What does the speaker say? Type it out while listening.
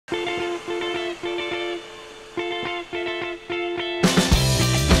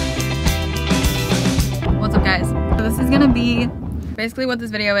is gonna be basically what this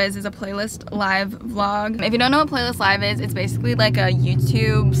video is a playlist live vlog. If you don't know what playlist live is, it's basically like a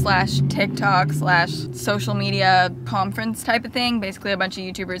YouTube / TikTok / social media conference type of thing. Basically a bunch of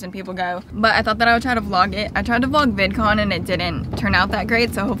YouTubers and people go. But I thought that I would try to vlog it. I tried to vlog VidCon and it didn't turn out that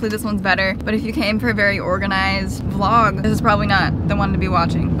great, so hopefully this one's better. But if you came for a very organized vlog, this is probably not the one to be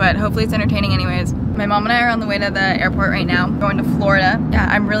watching, but hopefully it's entertaining anyways. My mom and I are on the way to the airport right now, going to Florida. Yeah,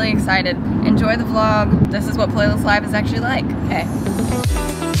 I'm really excited. Enjoy the vlog. This is what playlist live is actually like. Okay.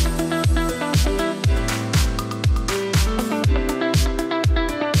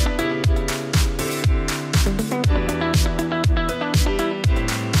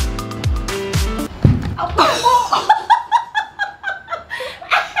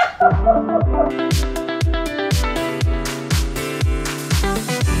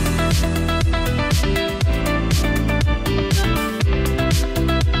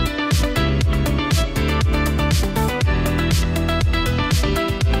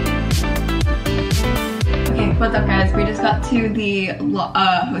 What's up guys, we just got to the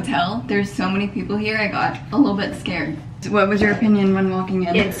hotel. There's so many people here, I got a little bit scared. What was your opinion when walking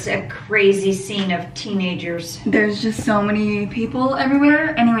in? It's a crazy scene of teenagers. There's just so many people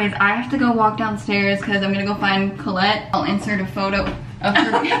everywhere. Anyways, I have to go walk downstairs because I'm gonna go find Colette. I'll insert a photo of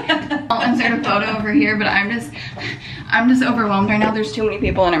her. I'll insert a photo over here, but I'm just overwhelmed right now. There's too many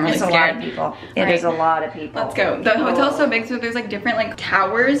people and I'm really scared. It's a lot of people. It is a lot of people. Let's go. The hotel's so big, so there's like different like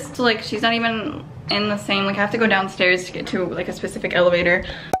towers. So like she's not even in the same, like I have to go downstairs to get to like a specific elevator.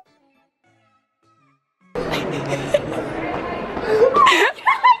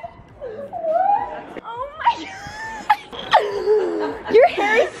 Your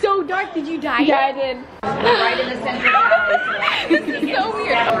hair is so dark. Did you dye it? Yeah, I did. Right in the center of the house. This is so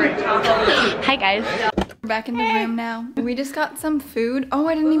weird. Hi guys. We're back in the room now. We just got some food. Oh,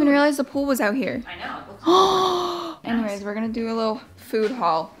 I didn't even realize the pool was out here. I know. Anyways, we're gonna do a little food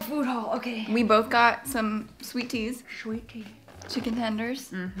haul. Food hall, okay. We both got some sweet teas. Sweet tea. Chicken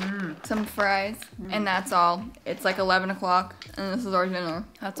tenders, some fries, and that's all. It's like 11 o'clock, and this is our dinner.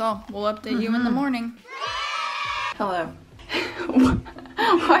 That's all. We'll update you in the morning. Hello.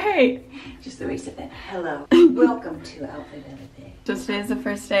 Why? Just the way you said that. Hello. Welcome to Outfit of the Day. So today's the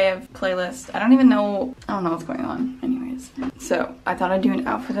first day of playlist. I don't know what's going on. Anyways. So I thought I'd do an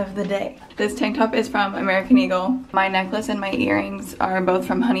outfit of the day. This tank top is from American Eagle. My necklace and my earrings are both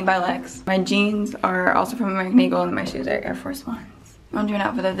from Honey by Lex. My jeans are also from American Eagle and my shoes are Air Force Ones. I'm gonna do an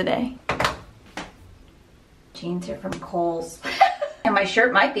outfit of the day. Jeans are from Kohl's. And my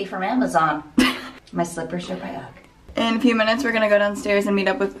shirt might be from Amazon. My slippers are by UGG. In a few minutes, we're gonna go downstairs and meet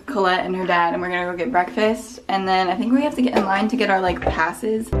up with Colette and her dad, and we're gonna go get breakfast. And then I think we have to get in line to get our like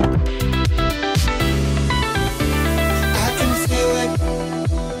passes. I can feel it,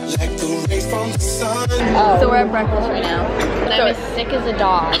 like the rays from the sun. So we're at breakfast right now. And I'm as sick as a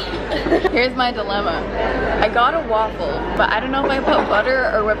dog. Here's my dilemma. I got a waffle, but I don't know if I put butter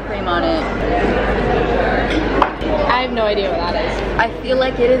or whipped cream on it. I have no idea what that is. I feel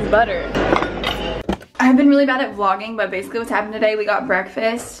like it is butter. I've been really bad at vlogging, but basically what's happened today, we got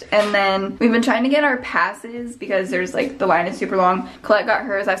breakfast and then we've been trying to get our passes because there's like, the line is super long. Colette got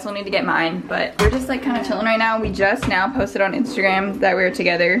hers, I still need to get mine, but we're just like kind of chilling right now. We just now posted on Instagram that we were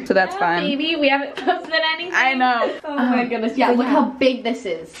together, so that's fun. Baby, we haven't posted anything. I know. Oh my goodness, yeah, look how big this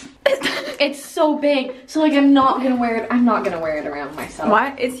is. It's so big. So like I'm not gonna wear it around myself.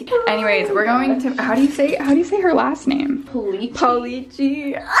 What? Anyways, we're going to, how do you say her last name? Polici.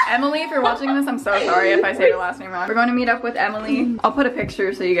 Polici. Emily, if you're watching this, I'm so sorry if I say her last name wrong. We're going to meet up with Emily. I'll put a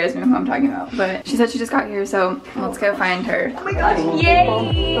picture so you guys know who I'm talking about. But she said she just got here, so let's go find her. Oh my gosh, yay!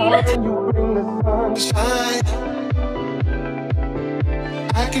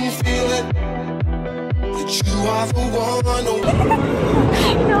 I can feel it, that you are the one.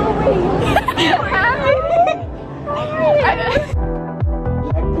 No way. What happened?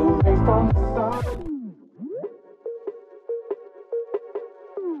 Like the rays from the sun.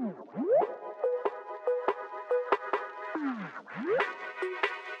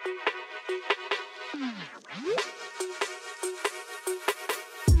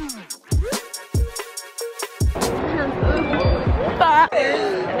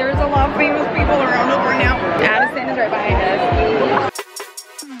 There's a lot of famous people around us right now. Addison is right behind us.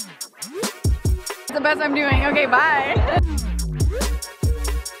 That's the best I'm doing. Okay, bye.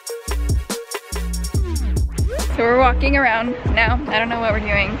 So we're walking around now. I don't know what we're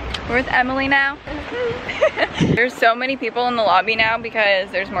doing. We're with Emily now. There's so many people in the lobby now because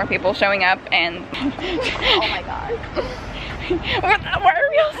there's more people showing up and oh my god. Why are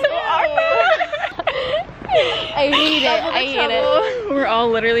we all so awkward? I hate it. I hate it. We're all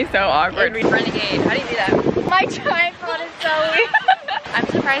literally so awkward. Renegade. How do you do that? My tripod is so weird. I'm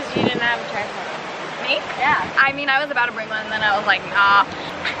surprised you didn't have a tripod. Me? Yeah. I mean, I was about to bring one and then I was like, nah.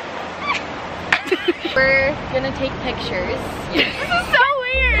 We're gonna take pictures. This is so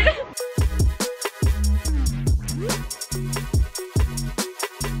weird.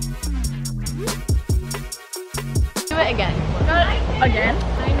 Do it again. Again?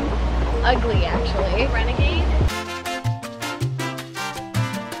 I'm ugly, actually. Renegade.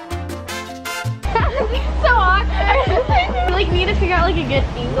 It's so awkward. We like need to figure out like a good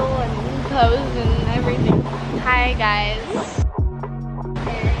angle and pose and everything. Hi guys.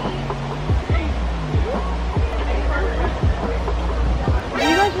 Do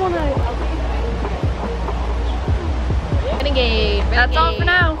you guys want to? Renegade. That's all for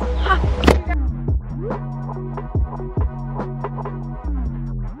now.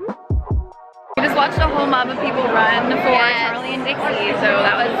 We just watched a whole mob of people run for Charlie and Dixie, so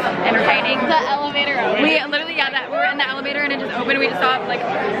that was entertaining. The elevator opened. We literally, we were in the elevator and it just opened and we just saw like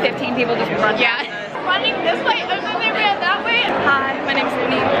 15 people just run. Yeah. Running this way and then they ran that way. Hi, my name's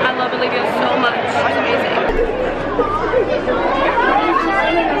Sydney. I love Olivia so much. She's amazing.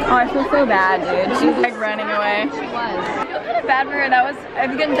 Oh, I feel so bad, dude. She's like running away. She was. I feel kind of bad for her. That was,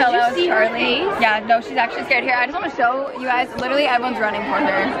 if you couldn't tell, that was Charlie. Yeah, no, she's actually scared. Here, I just want to show you guys. Literally, everyone's running for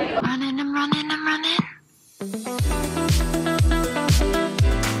her. Running, I'm running, I'm running.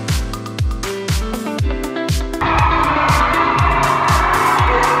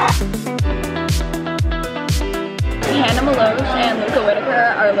 Hannah Maloche and Luca Whitaker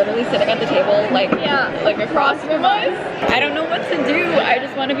are literally sitting at the table like across from us. I don't know what to do. I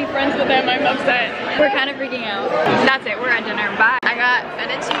just want to be friends with them. I'm upset. We're kind of freaking out. That's it. We're at dinner. Bye. I got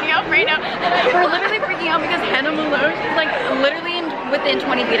fettuccine Alfredo. We're literally freaking out because Hannah Maloche is like literally within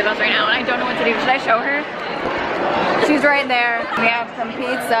 20 feet of us right now and I don't know what to do. Should I show her? She's right there. We have some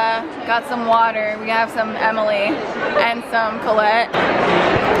pizza, got some water, we have some Emily, and some Colette.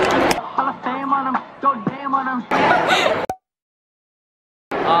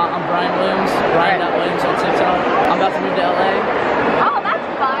 I'm Brian Williams, Brian.Williams on TikTok. I'm about to move to LA. Oh, that's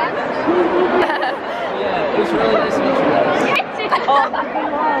fun. Yeah, it was really nice to meet you guys.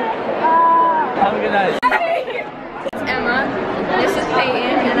 Have a good night. It's Emma. This is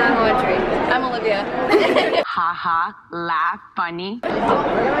Peyton, and I'm Audrey. I'm Olivia. Haha, laugh, funny.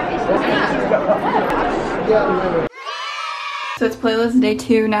 So it's playlist day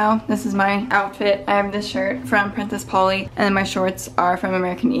 2 now. This is my outfit. I have this shirt from Princess Polly, and then my shorts are from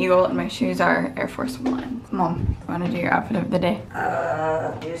American Eagle, and my shoes are Air Force One. Mom, want to do your outfit of the day?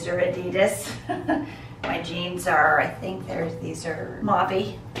 These are Adidas. My jeans are, I think these are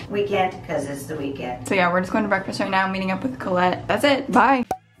Mauve Weekend, because it's the weekend. So yeah, we're just going to breakfast right now, meeting up with Colette. That's it, bye.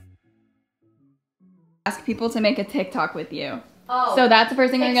 Ask people to make a TikTok with you. Oh. So that's the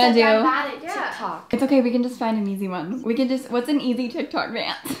first thing we're gonna do. I'm bad at TikTok. It's okay, we can just find an easy one. We can just, what's an easy TikTok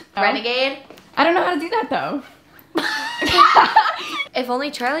dance? Renegade? I don't know how to do that though. If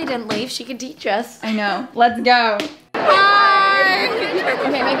only Charlie didn't leave, she could teach us. I know. Let's go. Hi!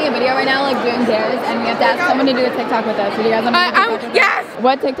 Okay, making a video right now, like doing dares, and we have to ask someone to do a TikTok with us. So do you guys want to do a TikTok with us? Yes!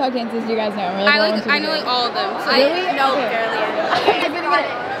 What TikTok dances do you guys know? I know like all of them. So Really? No, Okay. barely.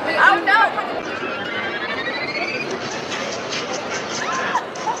 Oh no!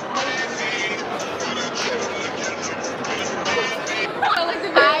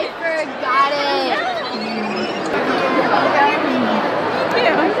 I forgot it.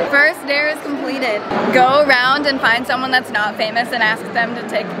 First dare is completed. Go around and find someone that's not famous and ask them to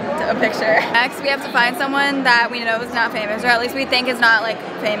take a picture. Next, we have to find someone that we know is not famous, or at least we think is not like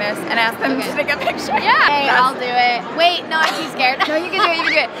famous, and ask them to take a picture. Yeah. Hey, I'll do it. Wait, no, I'm too scared. No, you can do it, you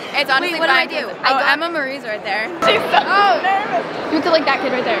can do it. It's honestly Wait, what do I fine. do? Oh, Emma Marie's right there. She's so nervous. You have to like that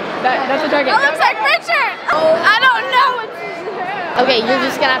kid right there. That's the target. That looks like Richard. Oh, I don't know. Okay, you're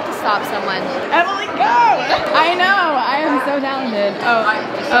just gonna have to stop someone. Emily, go! I know, I am so talented. Oh,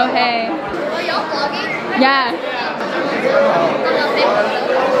 hey. Oh, y'all vlogging? Yeah.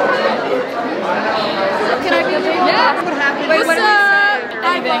 Can I be a video? Yeah. Wait, what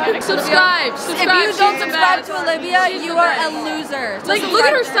Subscribe. If you don't subscribe to Olivia, you are a loser. So Like, look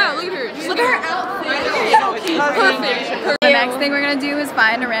at her style. Look at her. Look at her outfit. Perfect. The next thing we're gonna do is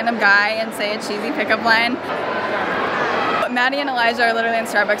find a random guy and say a cheesy pickup line. Maddie and Elijah are literally in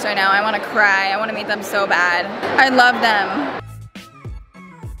Starbucks right now. I want to cry. I want to meet them so bad. I love them.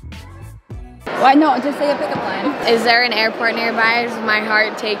 Why no? Just say a pickup line. Is there an airport nearby? Is my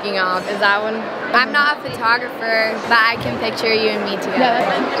heart taking off? Is that one? I'm not a photographer, but I can picture you and me together. Yeah,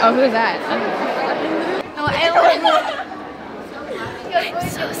 that's fine. Oh, who's that? I'm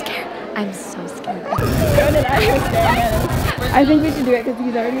so scared. I'm so scared. I think we should do it because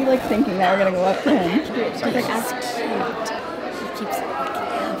he's already like thinking that we're gonna go up to him. He's like, that's cute. He keeps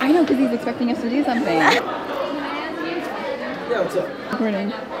looking. I know, because he's expecting us to do something. Yeah, what's up?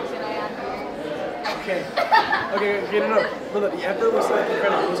 Recording. Okay. Okay, no. The effort was like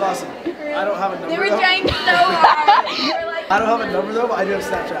incredible. It was awesome. I don't have a number. They were though. trying so hard. They were like, I don't have a number though, but I do have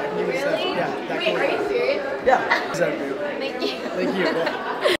Snapchat. I can give you a Snapchat. Yeah, that wait, are you serious? Yeah. Exactly. Thank you. Thank you. Yeah.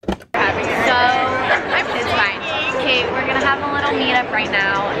 So, it's fine. Okay, we're gonna have a little meetup right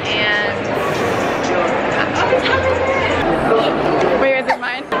now, and Wait, is it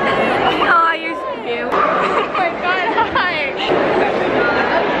mine? oh, you're so cute. Oh my god, hi.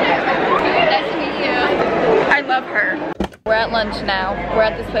 Nice to meet you. I love her. We're at lunch now. We're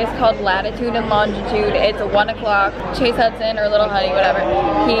at this place called Latitude and Longitude. It's 1 o'clock. Chase Hudson or Little Honey, whatever.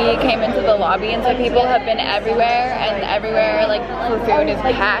 He came into the lobby, and so people have been everywhere, and everywhere like for food is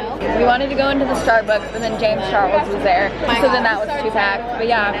packed. We wanted to go into the Starbucks, but then James Charles was there, so then that was too packed. But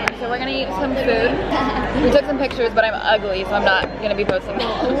yeah, so we're gonna eat some food. We took some pictures, but I'm ugly, so I'm not gonna be posting them.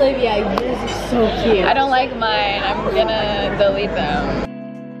 Olivia, yours is so cute. I don't like mine. I'm gonna delete them.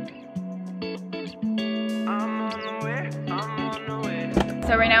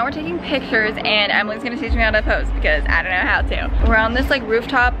 So right now we're taking pictures, and Emily's gonna teach me how to pose because I don't know how to. We're on this like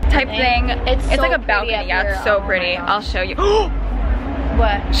rooftop type thing. It's so like a pretty balcony. up Yeah, here. it's so Oh my pretty. God. I'll show you.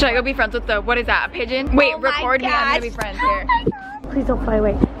 What? Should I go be friends with the, what is that, a pigeon? Wait, Oh my record me. I'm gonna be gosh. friends here. Please don't fly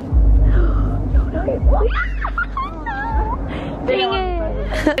away. Dang it.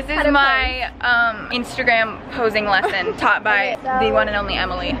 This is my Instagram posing lesson taught by the one and only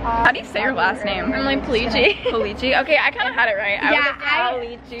Emily. How do you say your last name? I'm like Polici. Polici? Okay, I kind of had it right. I Yeah, was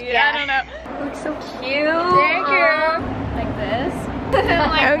like, Polici. yeah. I don't know. Looks so cute. Thank you. Like this.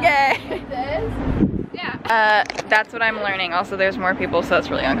 Okay. Like this. Yeah. That's what I'm learning. Also, there's more people, so it's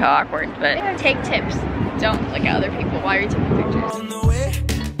really awkward. But Take tips. don't look at other people while you're taking pictures. On the way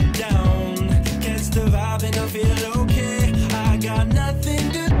down, catch the vibe and I feel okay. I got nothing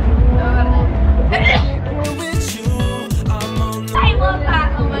to do with you. I'm on the I love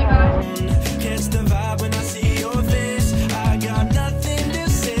that. Oh my gosh. catch the vibe when I see your face. I got nothing to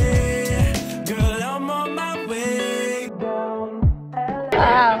say, girl. I'm on my way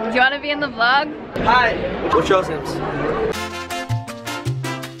down. Do you want to be in the vlog? Hi. What's your names?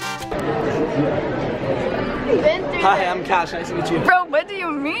 Hi, I'm Cash. Nice to meet you. Bro, what do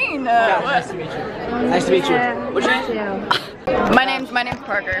you mean? Cash, nice to meet you. Nice to meet you. What's your name? My name's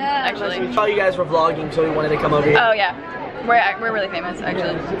Parker, actually. We saw you guys were vlogging, so we wanted to come over here. Oh yeah, we're really famous,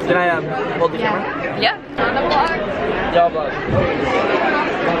 actually. Can I hold the camera? Yeah. On the vlog. Y'all vlog.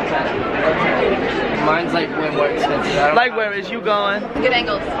 Mine's like way more expensive. Like, where is you going? Good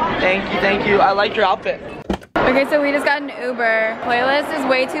angles. Thank you. I like your outfit. Okay, so we just got an Uber. Playlist is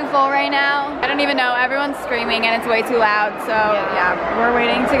way too full right now. I don't even know. Everyone's screaming and it's way too loud. So yeah, we're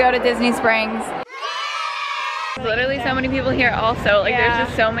waiting to go to Disney Springs. There's literally so many people here also. Like there's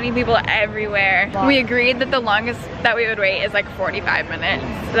just so many people everywhere. We agreed that the longest that we would wait is like 45 minutes.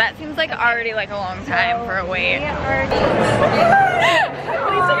 So that seems like already like a long time for a wait. Yeah.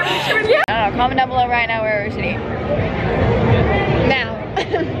 I don't know, comment down below right now where we should eat. Now.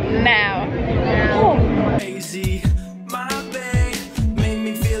 Now. Crazy, my babe, made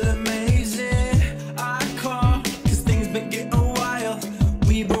me feel amazing. I call, 'cause things been getting wild.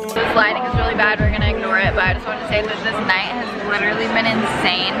 We been This lighting is really bad, we're gonna ignore it, but I just wanted to say that this night has literally been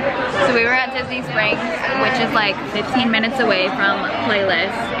insane. So we were at Disney Springs, which is like 15 minutes away from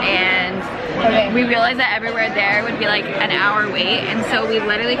Playlist, and we realized that everywhere there would be like an hour wait, and so we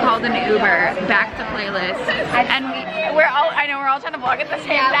literally called an Uber back to Playlist, and we're all trying to vlog at the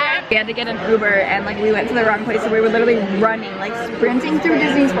same time. We had to get an Uber, and like we went to the wrong place, so we were literally running, like sprinting through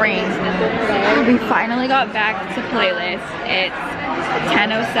Disney Springs. We finally got back to Playlist. It's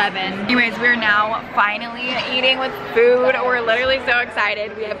 10:07. Anyways, we're now finally eating with food. We're literally so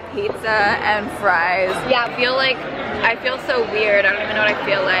excited. We have pizza and fries. Yeah, I feel so weird. I don't even know what I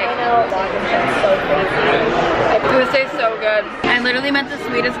feel like. Food tastes so good. I literally met the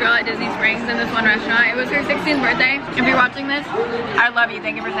sweetest girl at Disney Springs in this one restaurant. It was her 16th birthday. If you're watching this, I love you.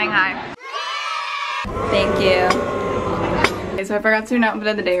 Thank you for saying hi. Thank you. Okay, so I forgot to do an outfit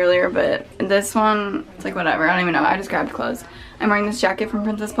of the day earlier, but this one, it's like whatever. I don't even know. I just grabbed clothes. I'm wearing this jacket from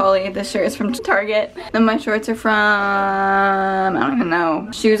Princess Polly. This shirt is from Target. Then my shorts are from, I don't even know.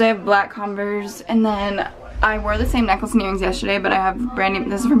 Shoes, I have black Converse. And then I wore the same necklace and earrings yesterday, but I have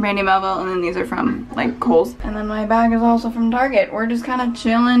this is from Brandy Melville, and then these are from like Kohl's. And then my bag is also from Target. We're just kind of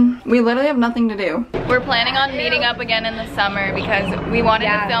chilling. We literally have nothing to do. We're planning on meeting up again in the summer because we wanted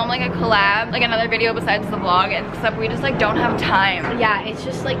to film like a collab, like another video besides the vlog, except we just like don't have time. Yeah, it's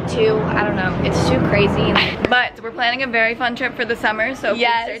just like too, I don't know, it's too crazy. But we're planning a very fun trip for the summer, so please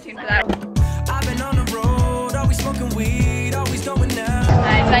stay tuned for that. I've been on the road, always smoking weed, always going out.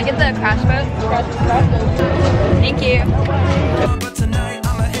 Nice. Can I get the crash boat? Thank you. But tonight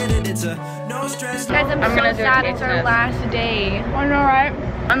I'ma hit it, it's a no stress. Guys, I'm gonna so do a sad taste it's our test. last day. I know, right?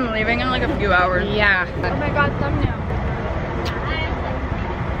 I'm leaving in like a few hours. Yeah. Oh my god, thumbnail.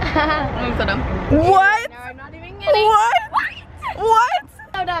 What? No, I'm not even kidding. What?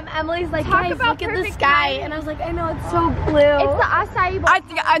 So dumb. Emily's like, guys, look at the sky. And I was like, I know, it's so blue. It's the acai bowl.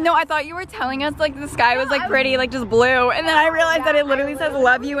 I know, I thought you were telling us like the sky was like pretty, like just blue, and then I realized that it literally says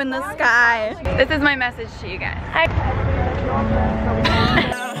love you in the sky. This is my message to you guys.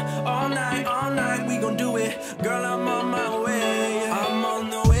 All night, we gon' do it. Girl, I'm on my way. I'm on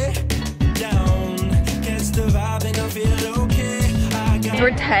the way down. Catch the vibe and I feel okay. These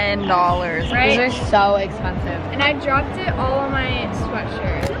were $10. These are so expensive. And I dropped it all on my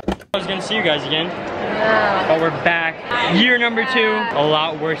sweatshirt. I was gonna see you guys again, but we're back. Year number 2, a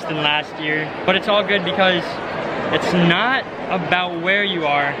lot worse than last year. But it's all good because it's not about where you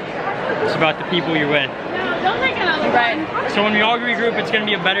are, it's about the people you're with. No, don't take another one. So when we all regroup, it's gonna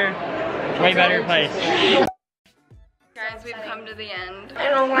be a better, way better place. Guys, we've come to the end. I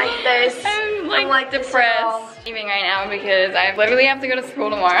don't like this. I'm like depressed. Leaving right now because I literally have to go to school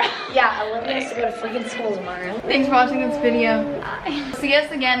tomorrow. Yeah, Olivia has to go to freaking school tomorrow. Thanks for watching this video. See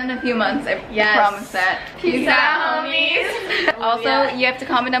us again in a few months. I promise that. Peace out, homies. Also, you have to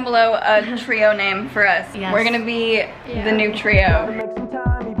comment down below a trio name for us. Yes. We're gonna be the new trio. Make some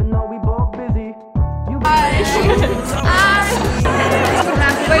time, even though we both busy. You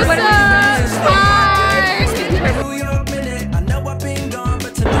Wait, what New York minute. I know I've been gone,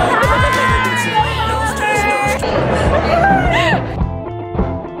 but tonight no stress, no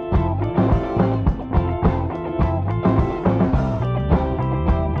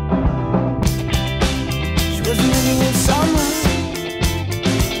She was living in summer.